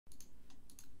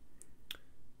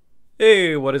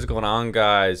Hey, what is going on,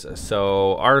 guys?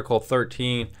 So Article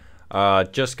 13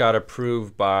 just got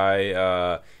approved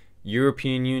by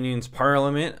European Union's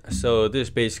Parliament. So this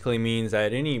basically means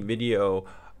that any video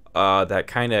that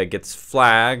kind of gets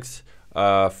flags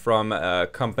from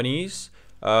companies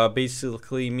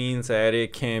basically means that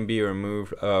it can be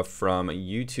removed from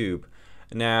YouTube.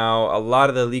 Now, a lot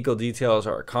of the legal details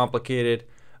are complicated,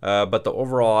 but the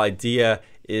overall idea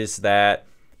is that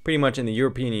pretty much in the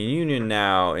European Union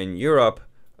now, in Europe,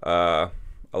 a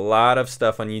lot of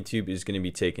stuff on YouTube is going to be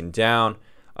taken down.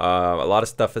 A lot of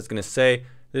stuff is going to say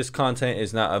this content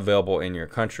is not available in your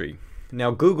country. Now,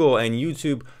 Google and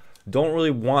YouTube don't really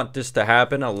want this to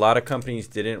happen. A lot of companies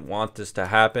didn't want this to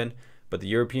happen, but the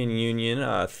European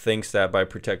Union thinks that by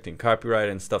protecting copyright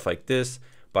and stuff like this,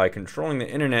 by controlling the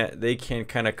internet, they can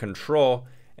kind of control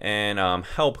and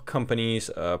help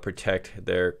companies protect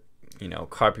their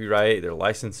copyright, their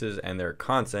licenses, and their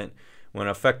content, when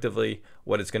effectively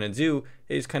what it's going to do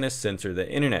is kind of censor the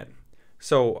internet.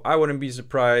 So I wouldn't be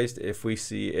surprised if we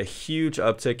see a huge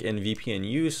uptick in VPN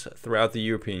use throughout the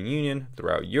European Union,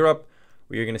 throughout Europe.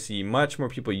 We are going to see much more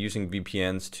people using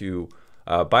VPNs to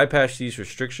bypass these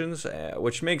restrictions,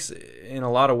 which makes, in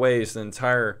a lot of ways, the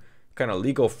entire kind of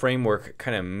legal framework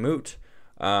kind of moot.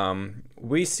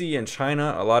 We see in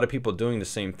China a lot of people doing the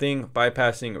same thing,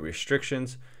 bypassing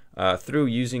restrictions through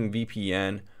using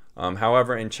VPN.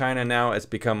 However, in China now it's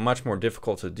become much more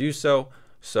difficult to do so.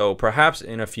 So perhaps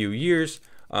in a few years,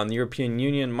 the European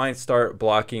Union might start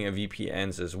blocking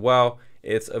VPNs as well.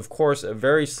 It's of course a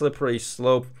very slippery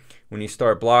slope when you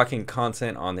start blocking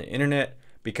content on the internet,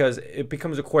 because it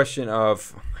becomes a question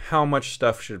of how much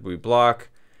stuff should we block,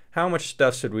 how much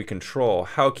stuff should we control,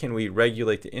 how can we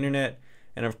regulate the internet,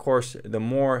 and of course the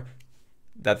more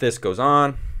that this goes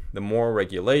on, the more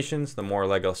regulations, the more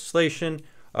legislation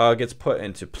gets put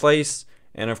into place.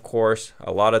 And of course,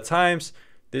 a lot of times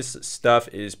this stuff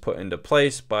is put into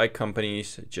place by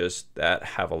companies just that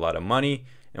have a lot of money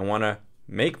and want to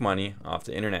make money off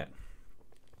the internet.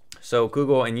 So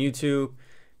Google and YouTube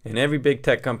and every big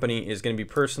tech company is going to be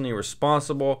personally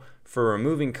responsible for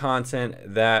removing content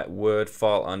that would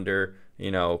fall under,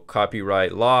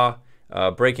 copyright law,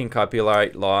 breaking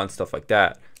copyright law and stuff like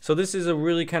that. So this is a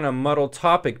really kind of muddled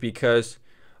topic, because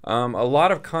a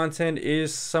lot of content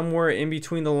is somewhere in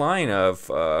between the line of,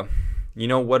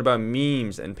 what about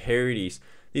memes and parodies?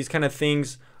 These kind of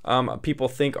things people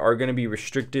think are going to be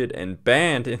restricted and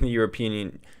banned in the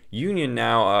European Union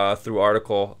now through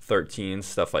Article 13,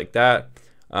 stuff like that.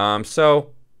 So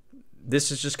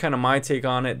this is just kind of my take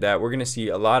on it, that we're going to see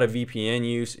a lot of VPN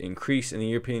use increase in the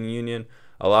European Union.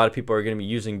 A lot of people are going to be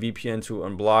using VPN to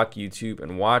unblock YouTube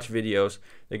and watch videos.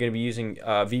 They're going to be using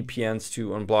VPNs to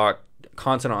unblock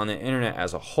content on the internet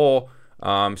as a whole.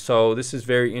 So this is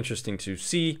very interesting to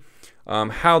see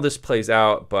how this plays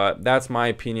out, but that's my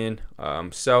opinion.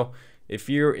 So if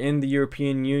you're in the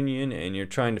European Union and you're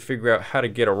trying to figure out how to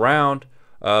get around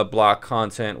block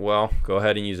content, well, go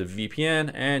ahead and use a VPN,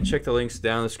 and check the links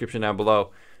down in the description down below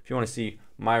if you want to see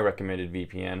my recommended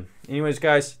VPN. Anyways,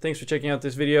 guys, thanks for checking out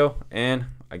this video, and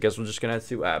I guess we're just gonna have to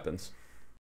see what happens.